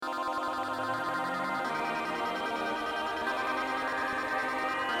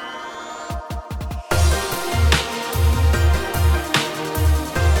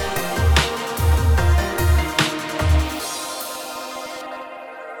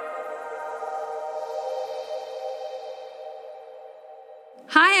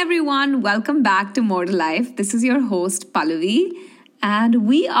Hi, everyone. Welcome back to More to Life. This is your host, Pallavi, and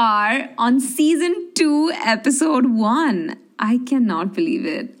we are on season 2, episode 1. I cannot believe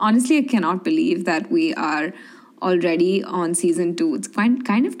it. Honestly, I cannot believe that we are already on season 2. It's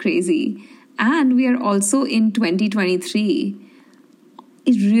kind of crazy. And we are also in 2023.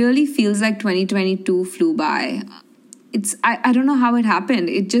 It really feels like 2022 flew by. I don't know how it happened.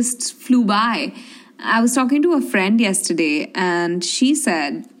 It just flew by. I was talking to a friend yesterday and she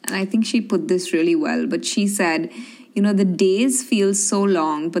said, and I think she put this really well, but she said, the days feel so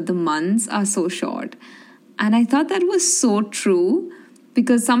long, but the months are so short. And I thought that was so true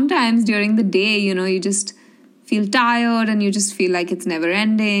because sometimes during the day, you just feel tired and you just feel like it's never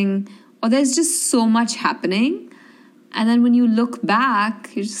ending or there's just so much happening. And then when you look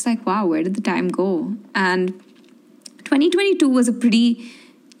back, you're just like, wow, where did the time go? And 2022 was a pretty,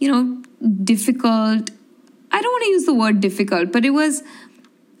 difficult. I don't want to use the word difficult, but it was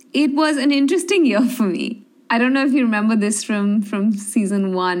an interesting year for me. I don't know if you remember this from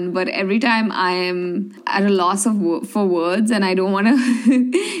season 1, but every time I am at a loss for words and I don't want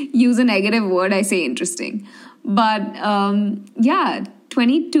to use a negative word, I say interesting. But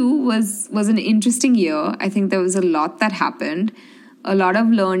 22 was an interesting year. I think there was a lot that happened, a lot of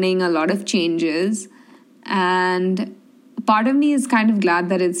learning, a lot of changes, and part of me is kind of glad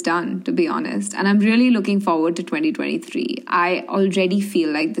that it's done, to be honest. And I'm really looking forward to 2023. I already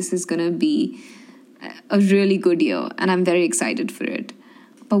feel like this is going to be a really good year, and I'm very excited for it.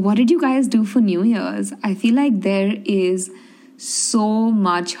 But what did you guys do for New Year's? I feel like there is so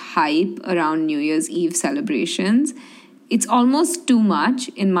much hype around New Year's Eve celebrations. It's almost too much,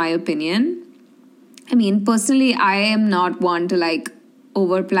 in my opinion. I mean, personally, I am not one to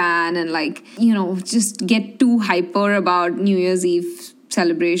overplan and just get too hyper about New Year's Eve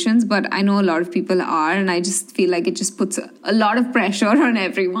celebrations, but I know a lot of people are, and I just feel like it just puts a lot of pressure on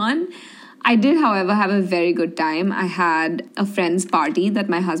everyone. I did, however, have a very good time. I had a friend's party that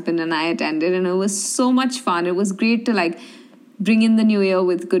my husband and I attended, and it was so much fun. It was great to bring in the new year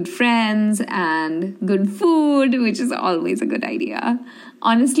with good friends and good food, which is always a good idea.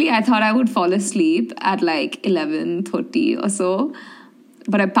 Honestly, I thought I would fall asleep at 11:30 or so,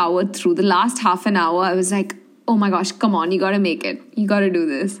 but I powered through. The last half an hour, I was like, oh my gosh, come on, you gotta make it. You gotta do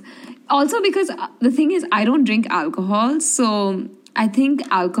this. Also, because the thing is, I don't drink alcohol, so I think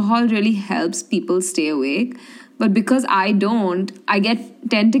alcohol really helps people stay awake. But because I don't, I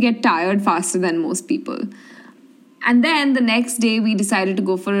tend to get tired faster than most people. And then the next day, we decided to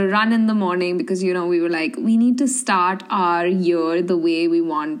go for a run in the morning because, we were like, we need to start our year the way we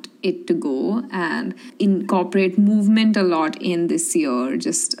want it to go and incorporate movement a lot in this year.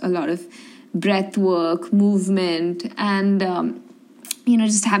 Just a lot of breath work, movement, and,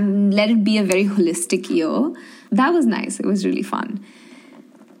 just let it be a very holistic year. That was nice. It was really fun.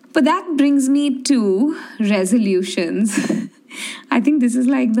 But that brings me to resolutions. I think this is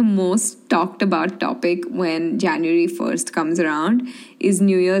the most talked about topic when January 1st comes around is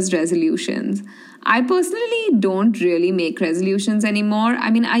New Year's resolutions. I personally don't really make resolutions anymore. I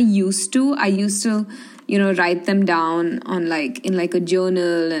mean, I used to, write them down on in a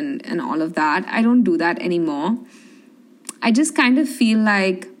journal and all of that. I don't do that anymore. I just kind of feel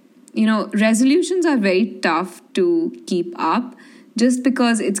resolutions are very tough to keep up just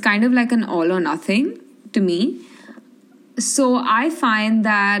because it's kind of like an all or nothing to me. So I find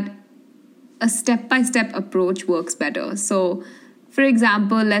that a step-by-step approach works better. So, for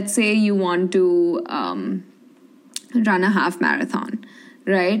example, let's say you want to run a half marathon,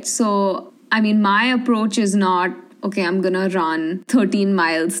 right? So, my approach is not, okay, I'm going to run 13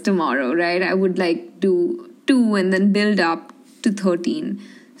 miles tomorrow, right? I would do 2 and then build up to 13.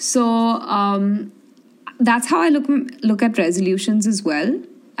 So, that's how I look at resolutions as well.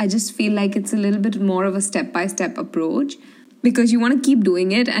 I just feel like it's a little bit more of a step-by-step approach because you want to keep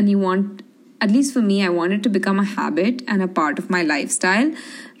doing it and you want, at least for me, I want it to become a habit and a part of my lifestyle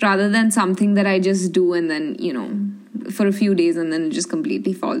rather than something that I just do and then, for a few days and then it just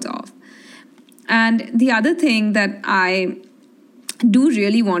completely falls off. And the other thing that I do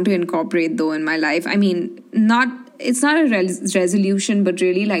really want to incorporate though in my life, it's not a resolution, but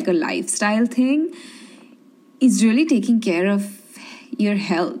really a lifestyle thing, is really taking care of your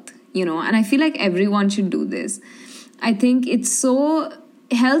health, and I feel like everyone should do this. I think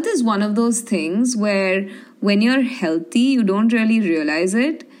health is one of those things where when you're healthy, you don't really realize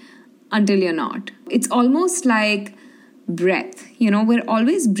it until you're not. It's almost like breath, we're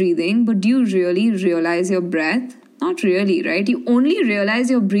always breathing, but do you really realize your breath? Not really, right? You only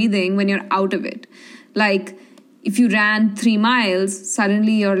realize your breathing when you're out of it. If you ran 3 miles,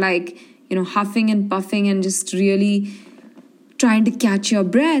 suddenly you're huffing and puffing and just really trying to catch your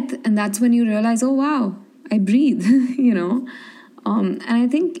breath. And that's when you realize, oh, wow, I breathe, And I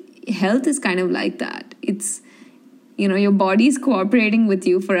think health is kind of like that. It's, your body's cooperating with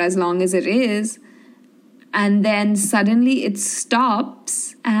you for as long as it is. And then suddenly it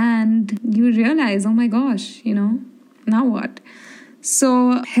stops and you realize, oh my gosh, now what?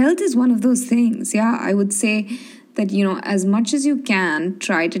 So health is one of those things. Yeah, I would say that, as much as you can,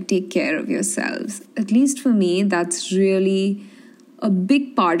 try to take care of yourselves. At least for me, that's really a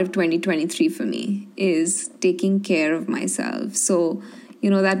big part of 2023 for me, is taking care of myself. So,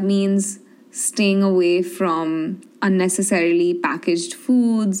 that means staying away from unnecessarily packaged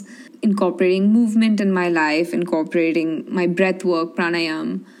foods, incorporating movement in my life, incorporating my breath work,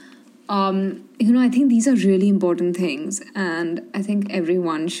 pranayam. I think these are really important things. And I think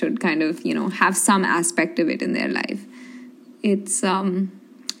everyone should kind of, have some aspect of it in their life. It's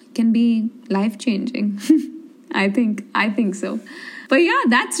can be life-changing. I think so. But yeah,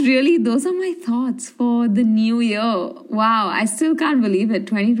 those are my thoughts for the new year. Wow, I still can't believe it.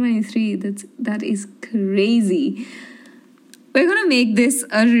 2023, that is crazy. We're going to make this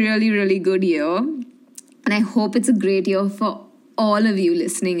a really, really good year. And I hope it's a great year for all of you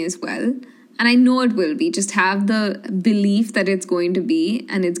listening as well. And I know it will be. Just have the belief that it's going to be,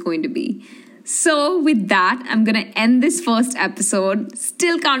 and it's going to be. So with that, I'm going to end this first episode.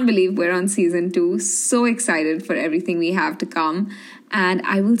 Still can't believe we're on season 2. So excited for everything we have to come. And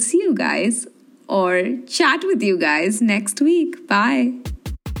I will see you guys or chat with you guys next week. Bye.